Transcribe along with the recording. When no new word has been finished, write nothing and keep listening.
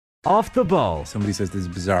Off the ball. Somebody says this is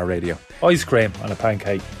bizarre radio. Ice cream on a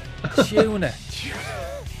pancake. Tuna.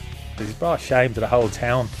 He's brought shame to the whole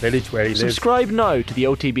town, village where he lives. Subscribe now to the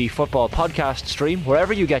OTB Football Podcast stream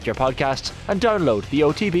wherever you get your podcasts and download the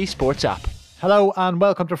OTB Sports app. Hello and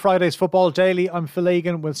welcome to Friday's Football Daily. I'm Phil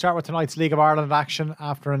Egan. We'll start with tonight's League of Ireland action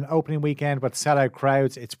after an opening weekend with sellout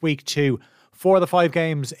crowds. It's week 2. 4 of the 5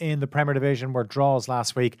 games in the Premier Division were draws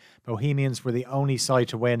last week. Bohemians were the only side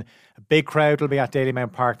to win. A big crowd will be at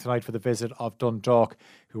Dalymount Park tonight for the visit of Dundalk,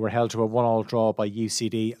 who were held to a 1-1 draw by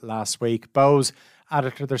UCD last week. Bohs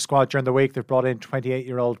added to their squad during the week. They've brought in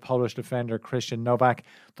 28-year-old Polish defender Christian Nowak.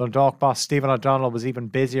 Dundalk boss Stephen O'Donnell was even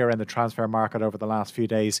busier in the transfer market over the last few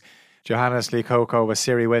days. Johannes Likoko,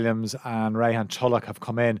 Wasiri Williams and Rayhan Tulloch have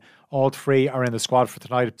come in. All 3 are in the squad for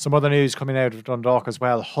tonight. Some other news coming out of Dundalk as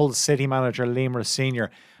well. Hull City manager Liam Rose Sr.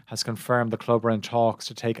 has confirmed the club are in talks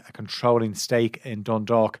to take a controlling stake in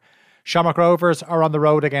Dundalk. Shamrock Rovers are on the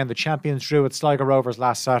road again. The champions drew at Sligo Rovers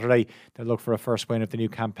last Saturday. They look for a first win of the new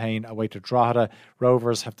campaign away to Drogheda.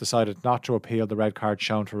 Rovers have decided not to appeal the red card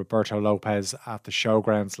shown to Roberto Lopez at the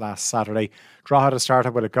showgrounds last Saturday. Drogheda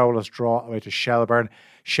started with a goalless draw away to Shelbourne.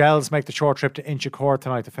 Shells make the short trip to Inchicore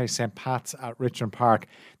tonight to face St Pat's at Richmond Park.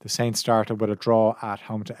 The Saints started with a draw at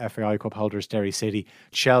home to FAI Cup holders Derry City.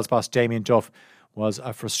 Shells boss Damien Duff was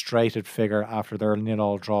a frustrated figure after their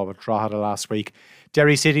 0-0 draw with Drogheda last week.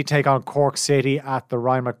 Derry City take on Cork City at the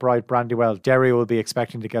Ryan McBride Brandywell. Derry will be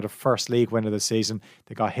expecting to get a first league win of the season.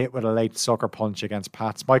 They got hit with a late sucker punch against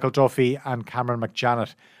Pats. Michael Duffy and Cameron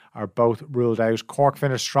McJanet are both ruled out. Cork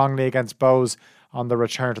finished strongly against Bohs on the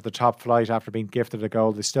return to the top flight after being gifted a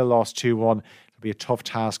goal. They still lost 2-1. It'll be a tough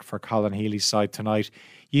task for Colin Healy's side tonight.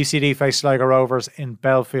 UCD face Sligo Rovers in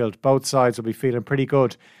Belfield. Both sides will be feeling pretty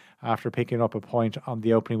good after picking up a point on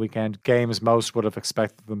the opening weekend. Games most would have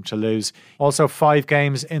expected them to lose. Also 5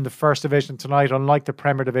 games in the First Division tonight. Unlike the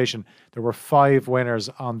Premier Division, there were 5 winners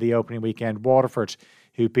on the opening weekend. Waterford,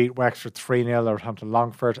 who beat Wexford 3-0 at home to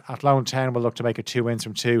Longford. Athlone Town will look to make it 2 wins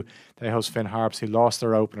from 2. They host Finn Harps, who lost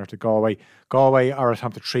their opener to Galway. Galway are at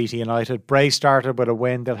home to Treaty United. Bray started with a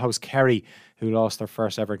win. They'll host Kerry, who lost their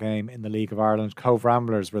first ever game in the League of Ireland. Cove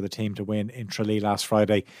Ramblers were the team to win in Tralee last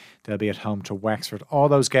Friday. They'll be at home to Wexford. All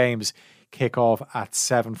those games kick off at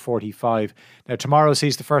 7:45. Now tomorrow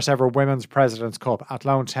sees the first ever Women's President's Cup.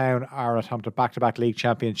 Athlone Town are at home to back-to-back league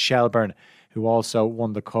champions Shelbourne, who also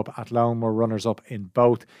won the cup. Athlone were runners-up in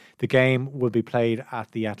both. The game will be played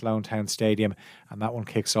at the Athlone Town Stadium, and that one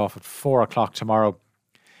kicks off at 4 o'clock tomorrow.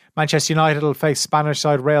 Manchester United will face Spanish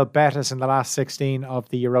side Real Betis in the last 16 of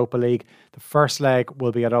the Europa League. The first leg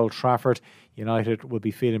will be at Old Trafford. United will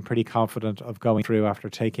be feeling pretty confident of going through after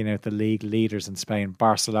taking out the league leaders in Spain,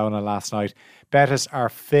 Barcelona, last night. Betis are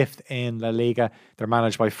 5th in La Liga. They're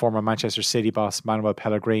managed by former Manchester City boss Manuel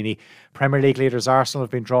Pellegrini. Premier League leaders Arsenal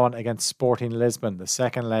have been drawn against Sporting Lisbon. The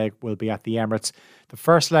second leg will be at the Emirates. The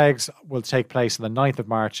first legs will take place on the 9th of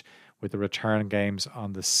March, with the return games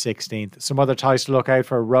on the 16th. Some other ties to look out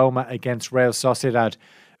for: Roma against Real Sociedad.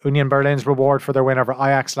 Union Berlin's reward for their win over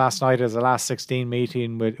Ajax last night is a last 16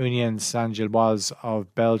 meeting with Union Saint-Gilloise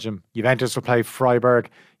of Belgium. Juventus will play Freiburg.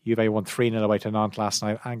 Juve won 3-0 away to Nantes last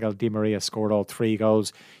night. Angel Di Maria scored all 3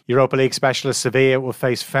 goals. Europa League specialist Sevilla will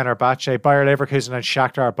face Fenerbahce. Bayer Leverkusen and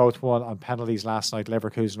Shakhtar both won on penalties last night.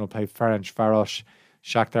 Leverkusen will play Ferencváros.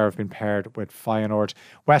 Shakhtar have been paired with Feyenoord.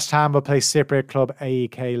 West Ham will play Cypriot club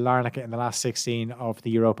AEK Larnaca in the last 16 of the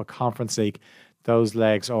Europa Conference League. Those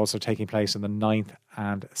legs also taking place on the 9th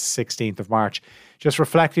and 16th of March. Just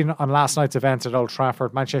reflecting on last night's events at Old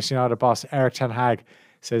Trafford, Manchester United boss Erik ten Hag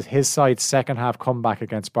says his side's second half comeback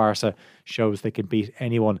against Barca shows they can beat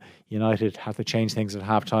anyone. United had to change things at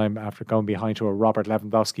half-time after going behind to a Robert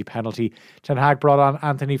Lewandowski penalty. Ten Hag brought on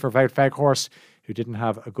Anthony for Wout Weghorst, who didn't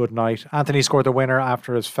have a good night. Anthony scored the winner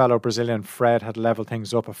after his fellow Brazilian Fred had levelled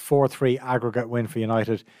things up. A 4-3 aggregate win for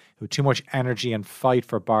United, who had too much energy and fight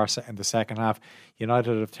for Barca in the second half.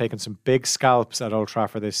 United have taken some big scalps at Old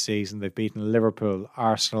Trafford this season. They've beaten Liverpool,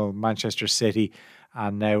 Arsenal, Manchester City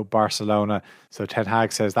and now Barcelona. So Ten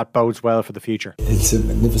Hag says that bodes well for the future. It's a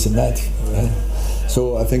magnificent night.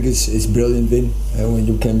 So I think it's brilliant win when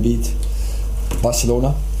you can beat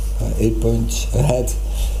Barcelona 8 points ahead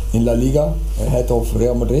in La Liga, ahead of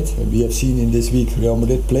Real Madrid. We have seen in this week Real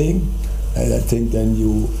Madrid playing, and I think then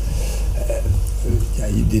you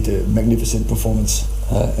did a magnificent performance.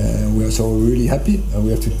 We are so really happy, and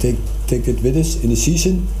we have to take it with us in the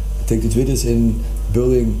season, take it with us in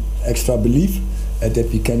building extra belief that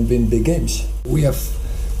we can win big games. We have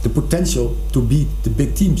the potential to beat the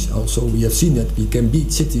big teams. Also, we have seen that we can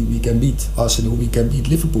beat City, we can beat Arsenal, we can beat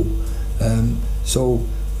Liverpool. So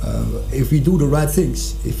If we do the right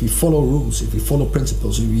things, if we follow rules, if we follow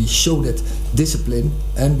principles, if we show that discipline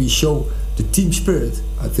and we show the team spirit,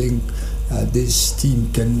 I think this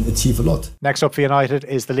team can achieve a lot. Next up for United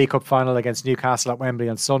is the League Cup final against Newcastle at Wembley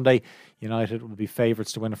on Sunday. United will be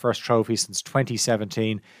favourites to win a first trophy since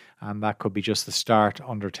 2017, and that could be just the start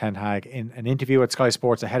under Ten Hag. In an interview at Sky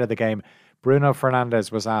Sports ahead of the game, Bruno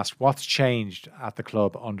Fernandes was asked what's changed at the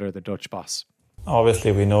club under the Dutch boss.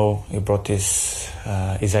 Obviously, we know he brought his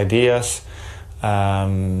ideas,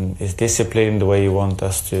 his discipline, the way he wants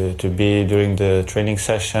us to be during the training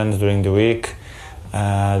sessions, during the week,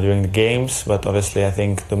 during the games. But obviously, I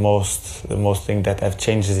think the most thing that have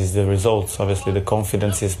changed is the results. Obviously, the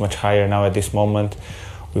confidence is much higher now at this moment.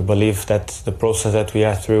 We believe that the process that we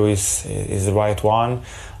are through is the right one.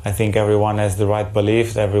 I think everyone has the right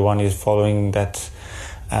belief. Everyone is following that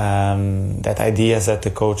ideas that the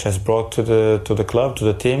coach has brought to the club, to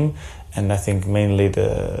the team, and I think mainly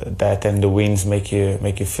that and the wins make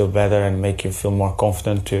you feel better and make you feel more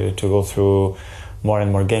confident to go through more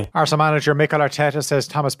and more games. Arsenal manager Mikel Arteta says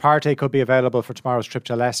Thomas Partey could be available for tomorrow's trip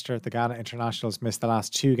to Leicester. The Ghana internationals missed the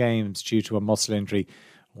last 2 games due to a muscle injury.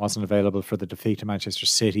 Wasn't available for the defeat to Manchester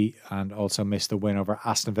City and also missed the win over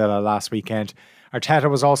Aston Villa last weekend. Arteta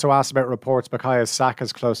was also asked about reports Bukayo Saka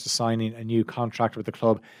is close to signing a new contract with the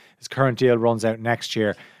club. His current deal runs out next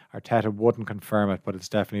year. Arteta wouldn't confirm it, but it's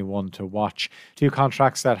definitely one to watch. 2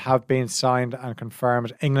 contracts that have been signed and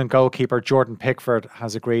confirmed. England goalkeeper Jordan Pickford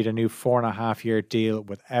has agreed a new 4.5-year deal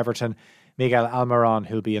with Everton. Miguel Almiron,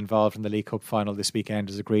 who'll be involved in the League Cup final this weekend,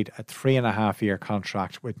 has agreed a 3.5-year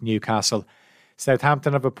contract with Newcastle.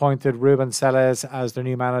 Southampton have appointed Ruben Selles as their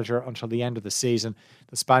new manager until the end of the season.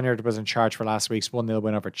 The Spaniard was in charge for last week's 1-0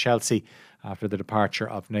 win over Chelsea after the departure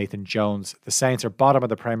of Nathan Jones. The Saints are bottom of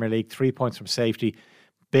the Premier League, 3 points from safety.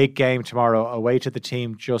 Big game tomorrow, away to the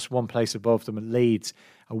team just 1 place above them at Leeds.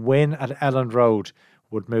 A win at Elland Road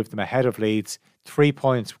would move them ahead of Leeds. 3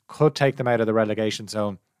 points could take them out of the relegation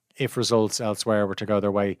zone if results elsewhere were to go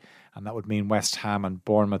their way, and that would mean West Ham and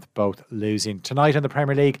Bournemouth both losing. Tonight in the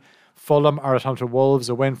Premier League, Fulham are at home to Wolves.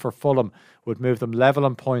 A win for Fulham would move them level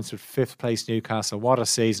on points with 5th place Newcastle. What a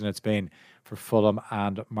season it's been for Fulham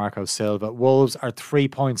and Marco Silva. Wolves are 3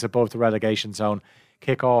 points above the relegation zone.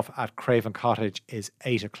 Kick-off at Craven Cottage is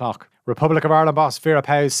 8 o'clock. Republic of Ireland boss Vera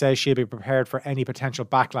Pauw says she'll be prepared for any potential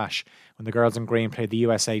backlash when the girls in green play the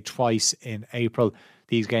USA twice in April.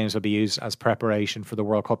 These games will be used as preparation for the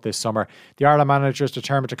World Cup this summer. The Ireland manager is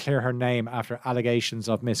determined to clear her name after allegations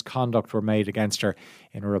of misconduct were made against her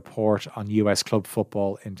in a report on US club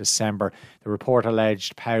football in December. The report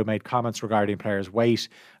alleged Pauw made comments regarding players' weight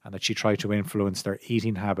and that she tried to influence their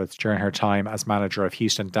eating habits during her time as manager of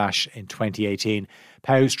Houston Dash in 2018.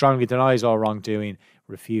 Pauw strongly denies all wrongdoing,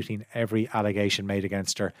 refuting every allegation made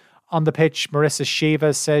against her. On the pitch, Marissa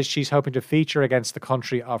Shiva says she's hoping to feature against the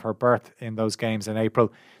country of her birth in those games in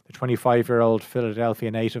April. The 25-year-old Philadelphia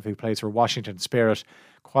native who plays for Washington Spirit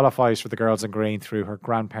qualifies for the girls in green through her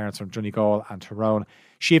grandparents from Donegal and Tyrone.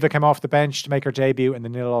 Shiva came off the bench to make her debut in the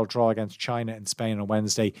 0-0 draw against China in Spain on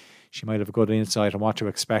Wednesday. She might have a good insight on what to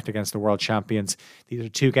expect against the world champions. These are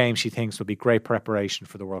 2 games she thinks will be great preparation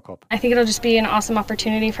for the World Cup. I think it'll just be an awesome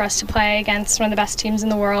opportunity for us to play against one of the best teams in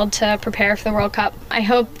the world to prepare for the World Cup. I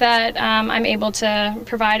hope that I'm able to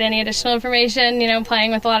provide any additional information,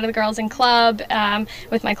 playing with a lot of the girls in club,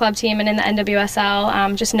 with my club team and in the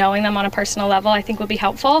NWSL, just knowing them on a personal level I think will be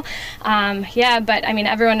helpful. But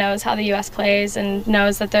everyone knows how the US plays and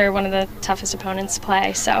knows that they're one of the toughest opponents to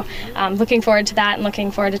play. So looking forward to that and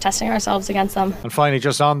looking forward to testing ourselves against them. And finally,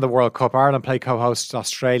 just on the World Cup, Ireland play co-hosts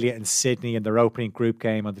Australia in Sydney in their opening group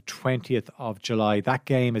game on the 20th of July. That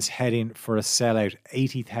game is heading for a sellout.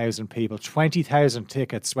 80,000 people, 20,000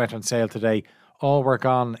 tickets went on sale today. All were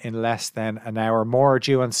gone in less than an hour. More are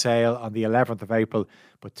due on sale on the 11th of April,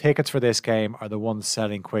 but tickets for this game are the ones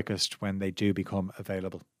selling quickest when they do become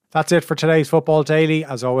available. That's it for today's Football Daily.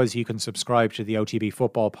 As always, you can subscribe to the OTB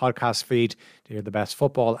Football podcast feed to hear the best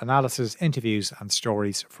football analysis, interviews and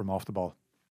stories from off the ball.